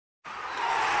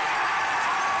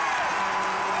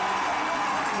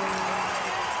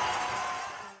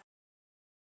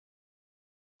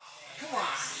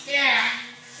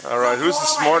who's the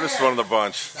smartest one of the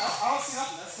bunch?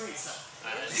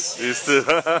 These two.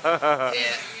 Yeah.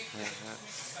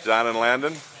 John and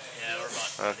Landon? Yeah, we're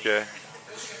about Okay.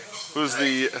 Who's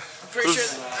the...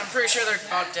 I'm pretty sure they're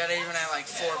about dead even at like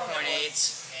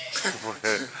 4.8s. You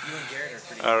and Garrett are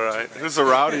pretty All right. Who's the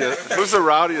rowdiest? Who's the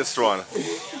rowdiest one?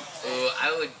 Ooh,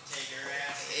 I would...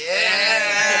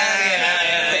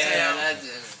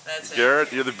 That's it.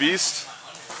 Garrett, you're the beast?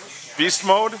 Beast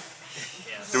mode?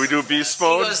 Do we do beast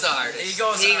mode? He goes the hardest. He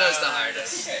goes the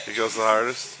hardest. He goes the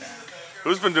hardest.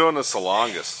 Who's been doing this the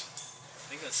longest? I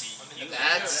think that's you.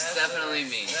 That's definitely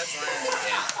me.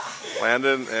 That's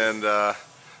Landon Yeah. and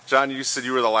John, you said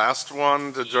you were the last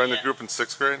one to join the group in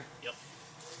 6th grade? Yep.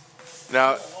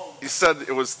 Now, you said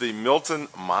it was the Milton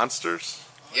Monsters?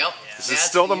 Yep. Is it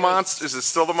still the Monsters? Is it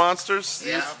still the Monsters?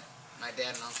 Yeah. My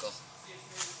dad and uncle.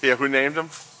 Yeah, who named them?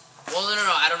 Well, no.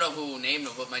 I don't know who named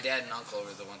them, but my dad and uncle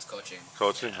were the ones coaching.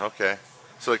 Coaching? Okay.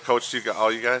 So they coached you,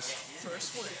 all you guys?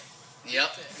 First one. Yep.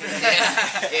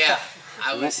 Yeah.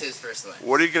 I was his first one.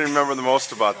 What are you going to remember the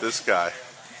most about this guy?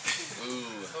 Ooh.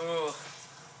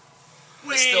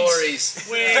 The stories.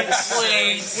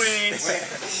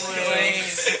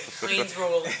 Wayne's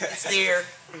rule. It's there.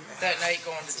 That night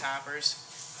going to Toppers.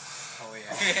 Oh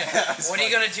yeah. What are you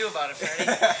gonna do about it, Freddie?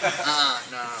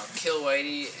 No. Kill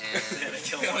Whitey and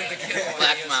Kill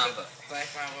Black Mamba. Black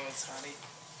Mamba was funny.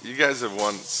 You guys have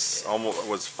won almost,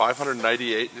 was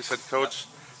 598, you said, Coach?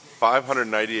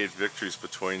 598 victories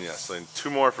between you. So 2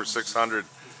 more for 600.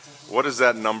 What does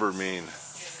that number mean?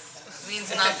 It means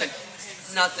nothing.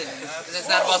 Nothing. Because it's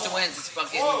not about the wins, it's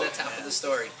about getting to the top of the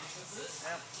story.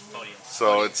 Podium.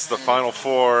 So it's the final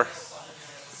 4,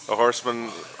 the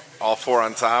Horsemen, all 4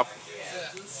 on top.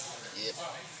 Yep.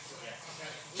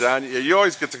 John, you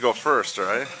always get to go first,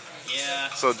 right? Yeah.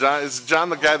 So John, is John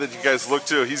the guy that you guys look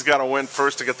to? He's got to win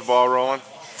first to get the ball rolling?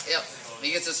 Yep.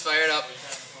 He gets us fired up.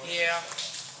 Yeah.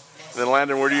 Then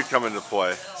Landon, where do you come into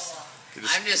play?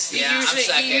 I'm just, He I'm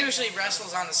second. usually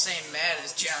wrestles on the same mat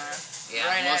as John. Yeah,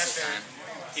 right most after. of the time.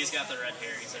 He's got the red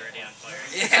hair. He's already on fire.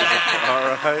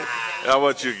 All right. How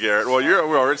about you, Garrett? Well, we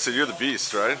already said you're the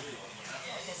beast, right?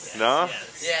 No?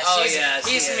 Yeah, Oh, he's yes,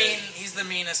 mean. He's the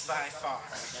meanest by far.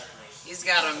 He's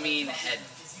got a mean head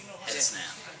snap.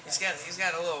 He's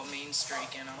got a little mean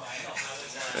streak in him.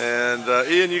 And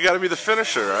Ian, you got to be the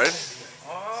finisher, right?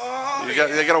 Oh, They got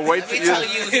to wait for Let me you. tell you,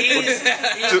 he's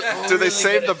Do they really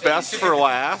save good the at best finishing. for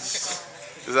last?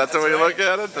 Is that the way you look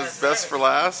at it? The best for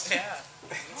last? yeah.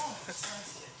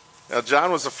 Now,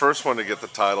 John was the first one to get the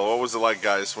title. What was it like,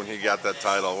 guys, when he got that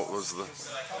title? What was the?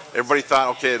 Everybody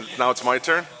thought, okay, now it's my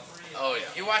turn. Oh yeah.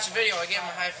 You watch the video. I gave him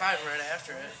a high five right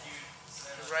after it.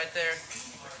 It was right there.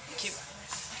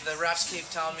 The refs keep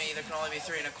telling me there can only be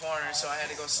 3 in a corner, so I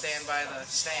had to go stand by the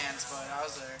stands. But I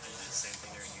was there. Same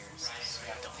thing during yours.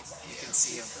 You can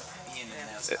see him, Ian,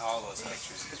 in all those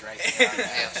pictures. He's right there.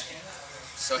 Yeah.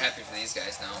 So happy for these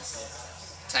guys now.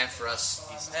 Time for us.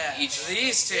 Yeah. Each.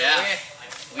 These two. Yeah.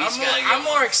 We each gotta I'm get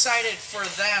more excited for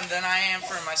them than I am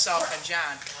for myself and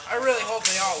John. I really hope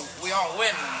we all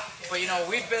win. But you know,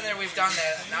 we've been there, we've done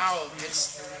that. Now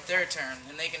it's their turn,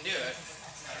 and they can do it.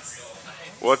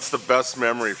 What's the best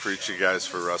memory for each of you guys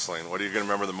for wrestling? What are you going to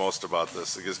remember the most about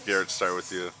this? I guess Garrett, start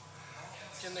with you.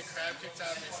 Getting the crab kicked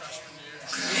out of me freshman year.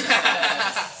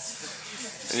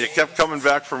 And you kept coming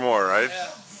back for more, right?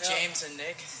 Yeah. James and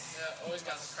Nick. Yeah, always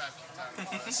got the crab kicked out of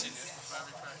me by seniors before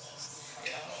every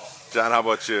practice. John, how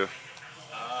about you?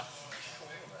 I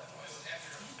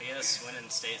guess winning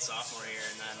state sophomore year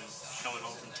and then coming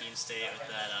home from team state with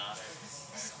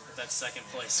that second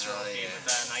place trophy. yeah.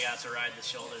 But then I got to ride the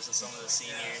shoulders of some of the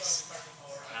seniors.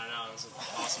 I don't know, it was an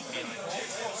awesome feeling.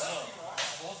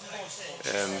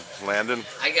 And Landon?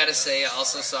 I gotta say,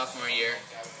 also sophomore year,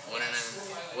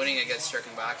 winning against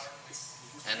Schirkenbach,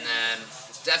 and then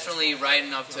definitely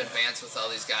riding up to advance with all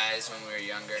these guys when we were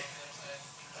younger.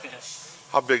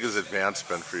 How big has advance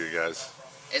been for you guys?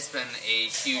 It's been a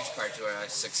huge part to our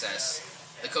success.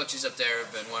 The coaches up there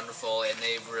have been wonderful, and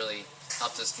they've really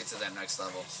helped us get to that next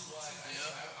level.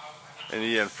 And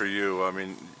Ian, for you, I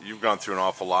mean, you've gone through an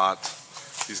awful lot.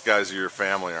 These guys are your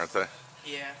family, aren't they?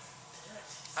 Yeah.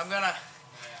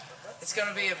 It's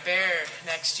gonna be a bear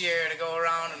next year to go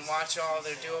around and watch all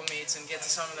their dual meets and get to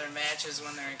some of their matches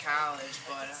when they're in college,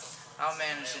 but I'll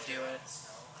manage to do it.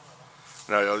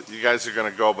 No, you guys are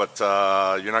going to go, but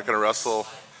you're not going to wrestle.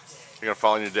 You're going to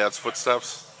follow in your dad's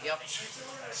footsteps. Yep.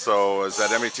 So is that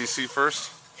METC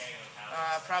first?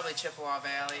 Probably Chippewa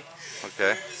Valley.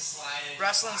 Okay.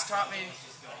 Wrestling's taught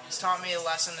me a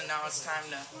lesson, and now it's time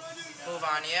to move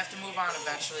on. You have to move on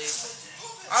eventually.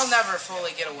 I'll never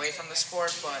fully get away from the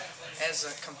sport, but as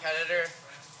a competitor,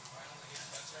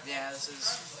 yeah, this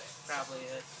is probably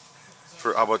it.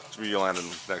 How about you, Landon,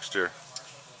 next year?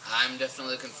 I'm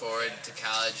definitely looking forward to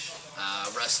college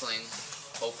wrestling,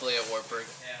 hopefully at Wartburg.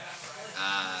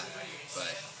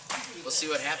 But we'll see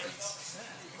what happens.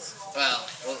 Well,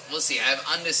 we'll see. I'm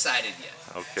undecided yet.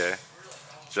 Okay.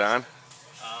 John?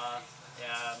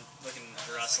 Yeah, I'm looking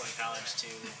to wrestle in college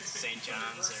too, St.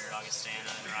 John's or Augustana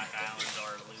and Rock Island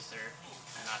or Luther.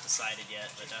 I'm not decided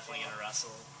yet, but definitely gonna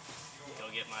wrestle.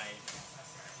 Go get my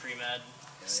pre-med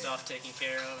stuff taken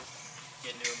care of,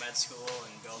 get into a med school,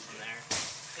 and go from there.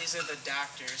 These are the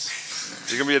doctors.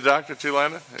 You gonna be a doctor too,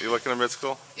 Landon? Are you looking at mid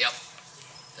school? Yep,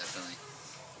 definitely.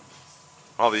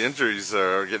 All the injuries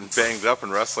are getting banged up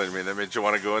in wrestling. I mean, that made you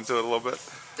want to go into it a little bit?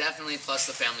 Definitely, plus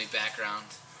the family background.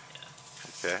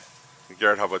 Okay.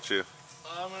 Garrett, how about you?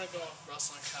 I'm gonna go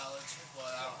wrestling college, but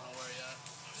I don't know where yet.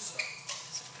 So.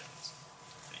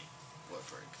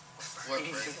 Wartburg.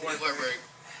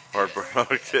 Harper,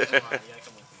 okay. Come on, you gotta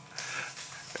come with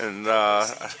me. And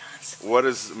what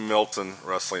does Milton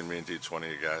wrestling mean to each one of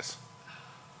you guys?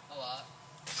 A lot.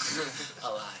 A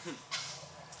lot.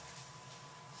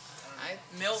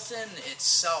 Milton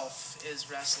itself is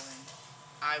wrestling,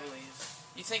 I believe.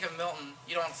 You think of Milton,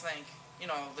 you don't think, you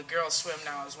know, the girls swim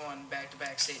now has won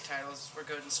back-to-back state titles. We're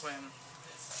good in swim.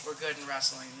 We're good in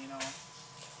wrestling, you know.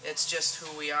 It's just who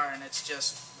we are, and it's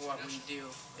just what we do.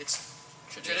 It's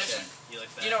tradition. You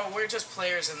like that? You know, we're just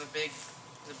players in the big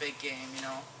game, you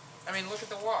know. I mean, look at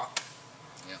the walk.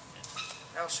 Yep.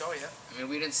 That'll show you. I mean,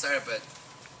 we didn't start it, but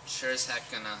sure as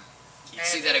heck gonna Add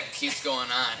see that it keeps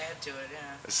going on. Add to it,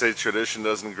 yeah. They say tradition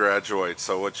doesn't graduate,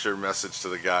 so what's your message to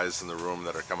the guys in the room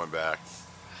that are coming back?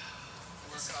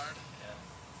 Work hard.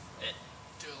 Yeah.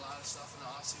 Do a lot of stuff in the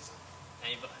off season.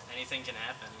 Anything can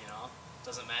happen, you know. It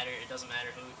doesn't matter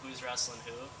who's wrestling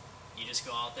who. You just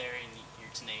go out there and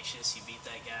you're tenacious. You beat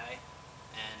that guy,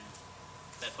 and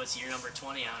that puts your number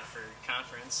 20 on for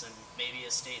conference and maybe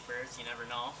a state berth. You never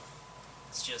know.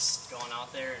 It's just going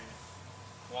out there and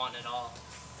wanting it all.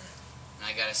 And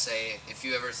I gotta say, if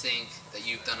you ever think that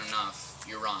you've done enough,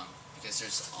 you're wrong. Because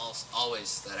there's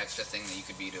always that extra thing that you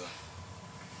could be doing.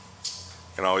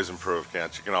 You can always improve,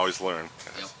 can't you? You can always learn.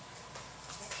 Yep.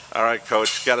 All right,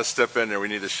 Coach, got to step in there. We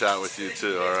need a shot with you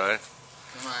too, all right?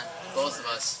 Come on, both of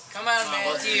us. Come on,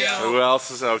 Matthew. Who else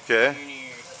is okay?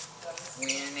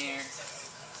 Winner.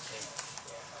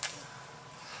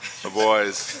 The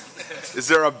boys. Is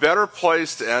there a better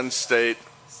place to end state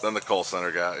than the Cole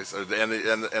Center, guys? Or the end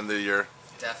of the year?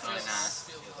 Definitely not.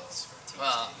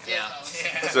 Well, yeah.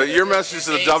 So your message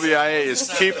to the WIA is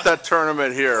keep that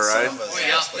tournament here, right?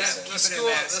 The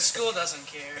school doesn't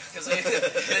care because they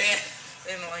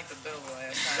didn't like the bill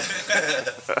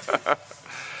last time.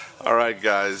 All right,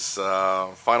 guys.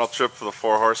 Final trip for the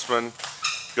Four Horsemen.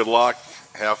 Good luck.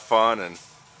 Have fun and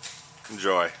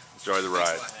enjoy. Enjoy the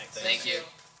ride. Thank you.